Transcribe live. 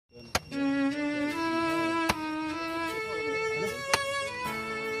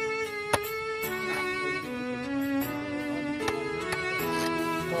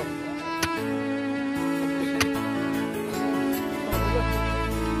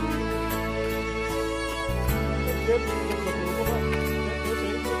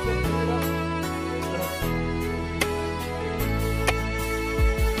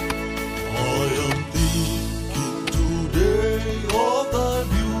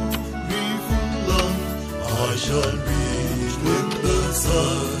shall reach when the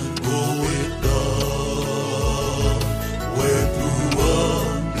sun goeth down. When through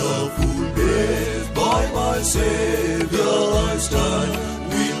wonderful days by my Savior I stand,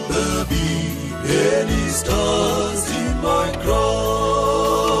 will there be any stars in my crown?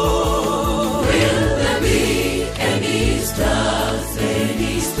 Will there be any stars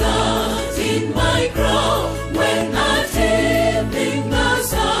in my crown when attempting the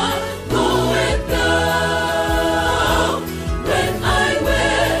sun goeth down? When I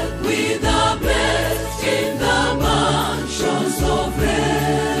walk with the blessed in the mansions of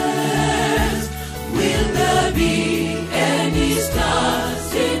rest, will there be any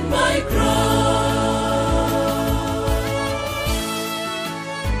stars in my crown?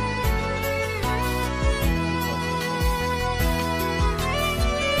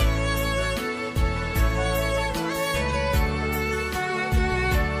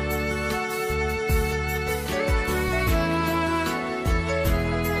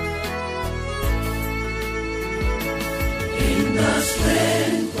 In the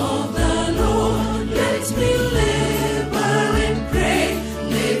strength of the Lord, let me labor and pray.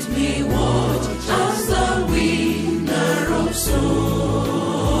 Let me watch as the winner of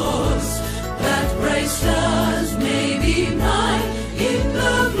souls, that bright stars may be mine in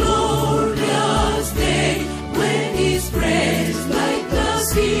the glorious day, when His praise like the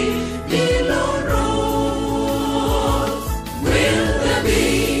sea below rolls. Will there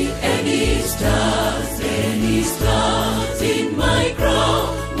be any stars in my crown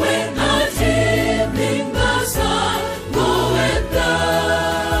when attempting the sun goeth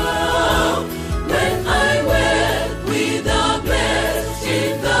down? When I walk with the blessed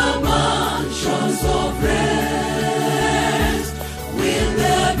in the mansions of rest, will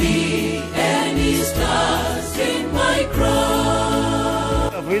there be any stars in my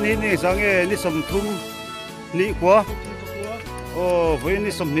crown? Với ni sange ni som thum ni kwa o với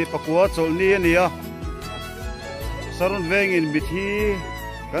ni som ni pakwa chol ni ania Saron veng in bithi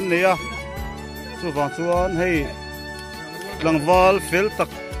kan nia chu wang chuan hei langwal fel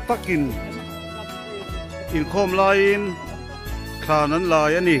takin inkhawm lain Thlan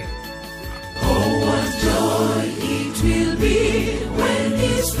lai ani. Oh, what joy it will be when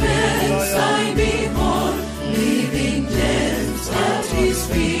His friends I behold, leaving gems at His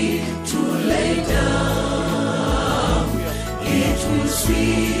feet to lay down. It will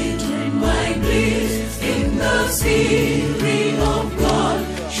sweeten my bliss in the sea